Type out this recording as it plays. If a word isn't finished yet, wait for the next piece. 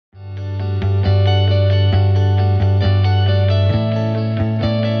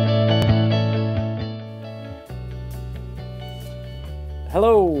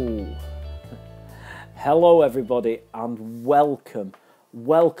Hello everybody and welcome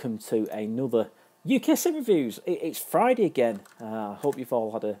to another UK Sim Reviews. It's Friday again. I hope you've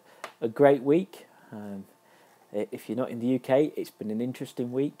all had a great week. If you're not in the UK, it's been an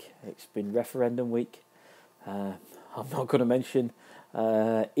interesting week. It's been referendum week. I'm not going to mention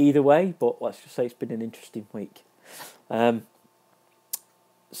either way, but let's just say it's been an interesting week.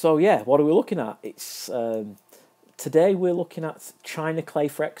 So yeah, what are we looking at? It's today we're looking at China clay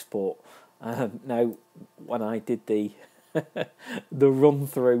for export. Now, when I did the the run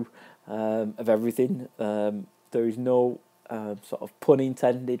through of everything, there is no sort of pun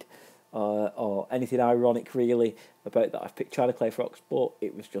intended or anything ironic really about that I've picked China clay for export.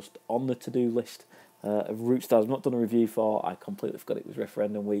 It was just on the to-do list of routes that I've not done a review for. I completely forgot it was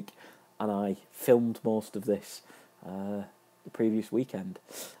referendum week, and I filmed most of this the previous weekend.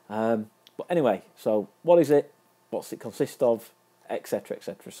 But anyway, so what is it? What's it consist of? Etc.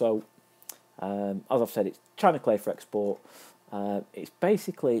 etc. So. As I've said, it's China clay for export. It's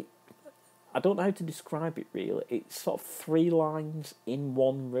basically, I don't know how to describe it really. It's sort of 3 lines in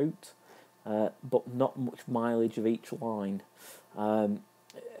one route, but not much mileage of each line.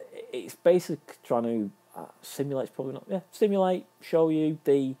 It's basically trying to simulate, simulate, show you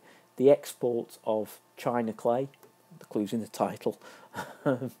the export of China clay. The clue's in the title.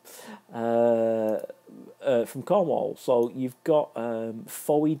 From Cornwall. So you've got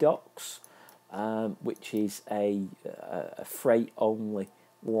Fowey Docks, which is a freight only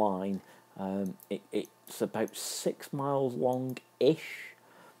line. It's about 6 miles long-ish,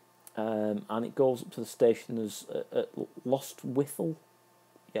 and it goes up to the station as at Lostwithiel.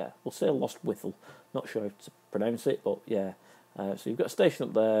 Yeah, we'll say Lostwithiel. Not sure how to pronounce it, but yeah. So you've got a station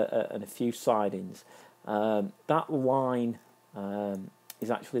up there and a few sidings. That line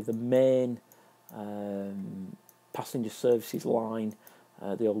is actually the main passenger services line,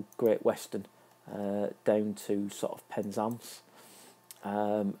 the old Great Western, down to sort of Penzance.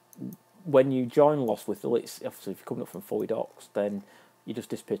 When you join Lostwithiel, it's obviously if you're coming up from Fowey Docks, then you just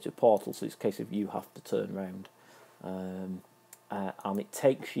disappear to a portal, so it's a case of you have to turn round. And it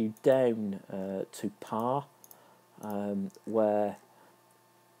takes you down to Par, where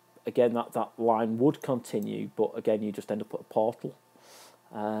again that line would continue, but again you just end up at a portal.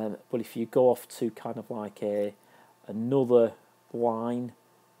 But if you go off to kind of like another line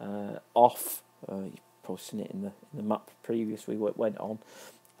off, you've probably seen it in the map previously where it went on.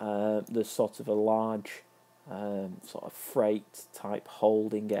 There's sort of a large sort of freight type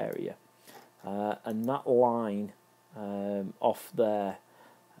holding area, and that line off there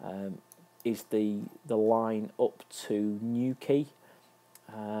is the line up to Newquay,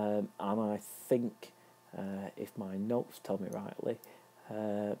 and I think if my notes tell me rightly,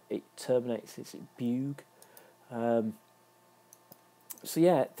 it terminates at Bug. So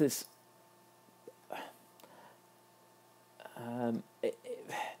yeah, there's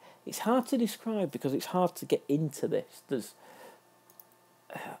it's hard to describe because it's hard to get into this. There's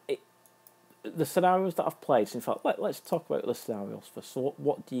the scenarios that I've played. So in fact, let's talk about the scenarios first. So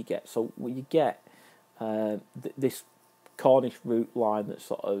what do you get? So you get this Cornish route line that's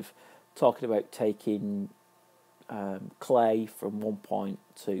sort of talking about taking clay from one point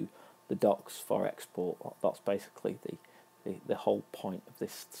to the docks for export. That's basically the whole point of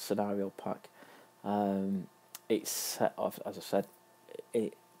this scenario pack. It's set off, as I said,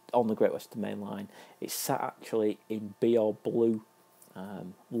 on the Great Western Main Line. It's set actually in BR blue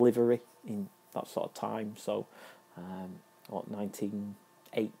livery in that sort of time. So,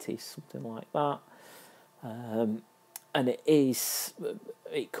 1980s, something like that. And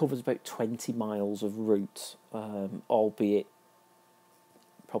it covers about 20 miles of route, albeit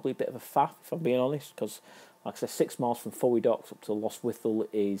probably a bit of a faff, if I'm being honest, because, like I said, 6 miles from Fowey Docks up to Lostwithiel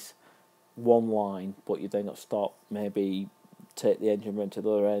is one line, but you then got to stop, maybe take the engine round to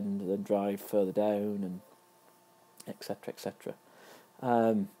the other end, and then drive further down, and etc. etc.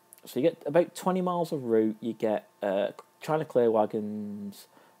 So you get about 20 miles of route. You get China clay wagons,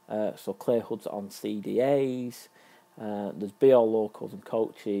 so clay hoods on CDAs. There's BR locals and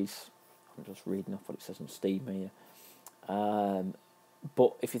coaches. I'm just reading off what it says on Steam here.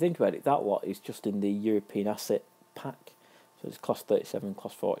 But if you think about it, that lot is just in the European asset pack. So it's Class 37,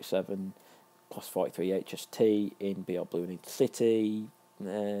 Class 47, Class 43 HST in BR Blue and Intercity.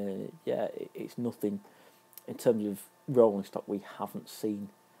 Yeah, it's nothing in terms of rolling stock we haven't seen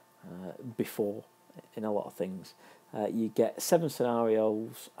before in a lot of things. You get 7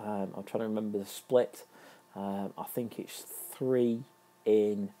 scenarios. I'm trying to remember the split. I think it's 3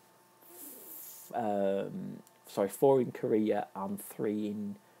 in 4 in Korea and 3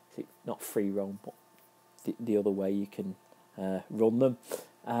 in, not free roam, but the other way you can run them.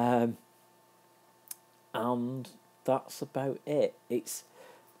 and that's about it. It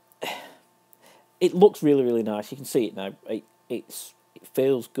looks really, really nice. You can see it now. It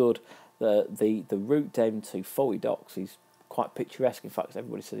feels good. The route down to Fowey Docks is quite picturesque. In fact,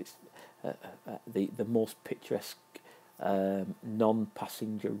 everybody says it's the most picturesque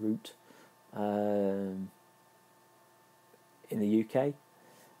non-passenger route in the UK.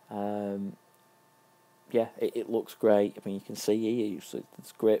 Yeah, it looks great. I mean, you can see here,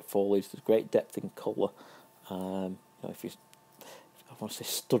 there's great foliage, there's great depth in colour. If I want to say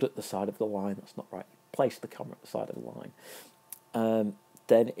stood at the side of the line, that's not right. Place the camera at the side of the line.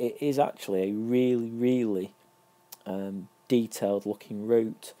 Then it is actually a really, really detailed looking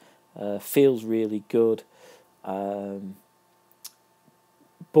route. Feels really good. But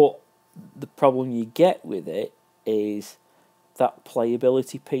the problem you get with it is that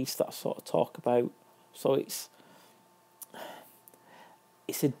playability piece that I sort of talk about. So it's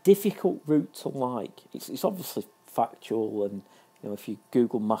a difficult route to like. It's obviously factual, and if you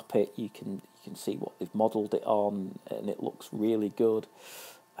Google Map it, you can see what they've modelled it on, and it looks really good.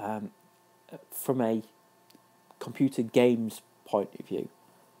 From a computer games point of view,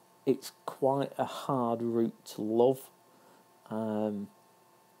 it's quite a hard route to love.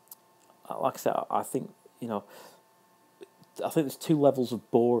 Like I said, I think there's two levels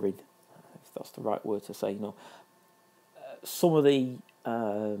of boring, if that's the right word to say. Some of the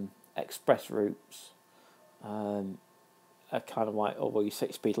express routes are kind of like, you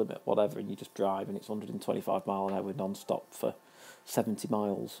set speed limit, whatever, and you just drive, and it's 125 mile an hour non-stop for 70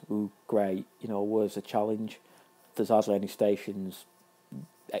 miles. Ooh, great. Where's the challenge? There's hardly any stations,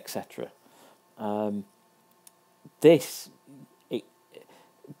 etc.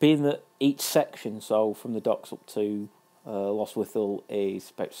 Being that each section, so from the docks up to Lostwithiel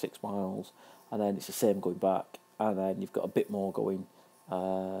is about 6 miles, and then it's the same going back, and then you've got a bit more going.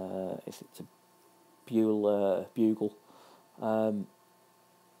 Is it to Bugle?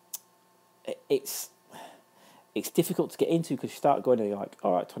 It's difficult to get into because you start going and you're like,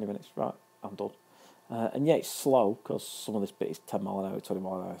 all right, 20 minutes, right, I'm done. And yeah, it's slow because some of this bit is 10 mile an hour, 20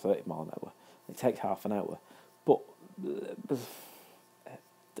 mile an hour, 30 mile an hour. It takes half an hour, but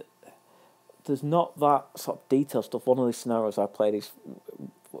there's not that sort of detailed stuff. One of the scenarios I played is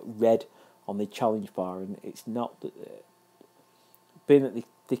red on the challenge bar, and it's not being that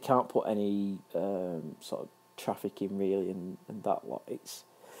they can't put any sort of traffic in really, and that lot. It's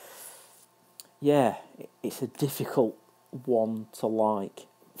a difficult one to like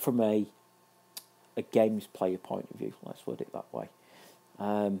from a games player point of view. Let's word it that way.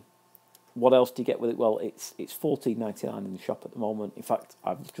 What else do you get with it? Well, it's $14.99 in the shop at the moment. In fact,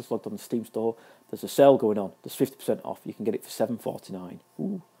 I've just looked on the Steam store. There's a sale going on. There's 50% off. You can get it for $7.49.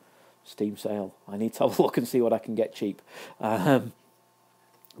 Ooh, Steam sale. I need to have a look and see what I can get cheap. But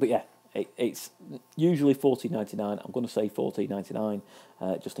yeah, it's usually $14.99. I'm going to say $14.99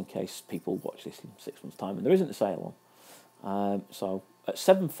 just in case people watch this in 6 months' time and there isn't a sale on. So at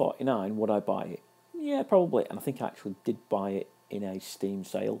 $7.49, would I buy it? Yeah, probably. And I think I actually did buy it in a Steam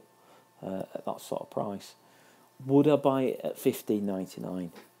sale. At that sort of price. Would I buy it at $15.99?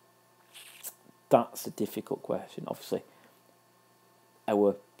 That's a difficult question. Obviously,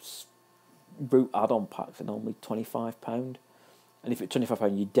 our route add-on packs are normally £25, and if it's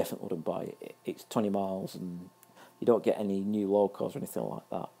 £25, you definitely wouldn't buy it. It's 20 miles, and you don't get any new locals or anything like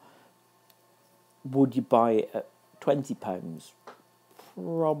that. Would you buy it at £20?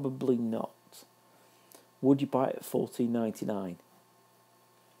 Probably not. Would you buy it at $14.99?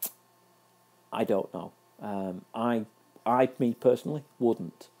 I don't know. I me personally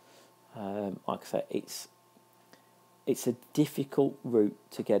wouldn't. Like I said, it's a difficult route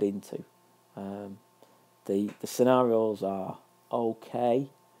to get into. The scenarios are okay,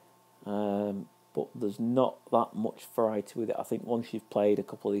 but there's not that much variety with it. I think once you've played a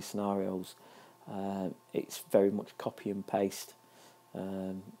couple of these scenarios, it's very much copy and paste,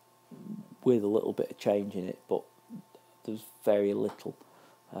 with a little bit of change in it, but there's very little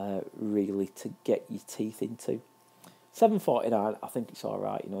really to get your teeth into. $7.49, I think it's all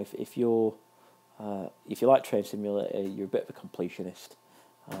right. If you like Train Simulator, you're a bit of a completionist,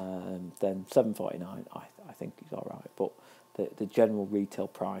 then $7.49 I think is all right. But the general retail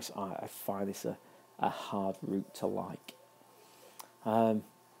price, I find this a hard route to like.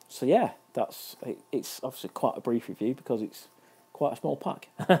 So yeah, it's obviously quite a brief review because it's quite a small pack.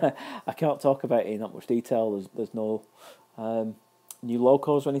 I can't talk about it in that much detail. There's no new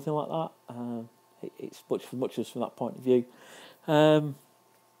locos or anything like that. It's much as from that point of view, and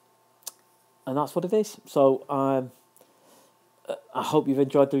that's what it is. So I hope you've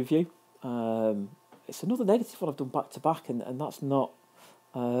enjoyed the review. It's another negative one I've done back to back, and that's not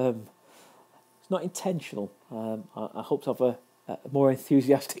it's not intentional. I hope to have a more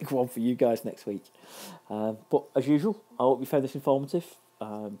enthusiastic one for you guys next week. But as usual, I hope you found this informative.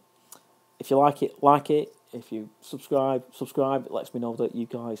 If you like it, like it. If you subscribe. It lets me know that you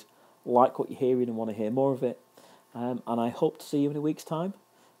guys like what you're hearing and want to hear more of it. And I hope to see you in a week's time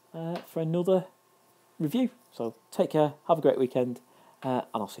for another review. So take care, have a great weekend, and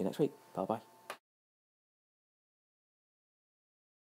I'll see you next week. Bye bye.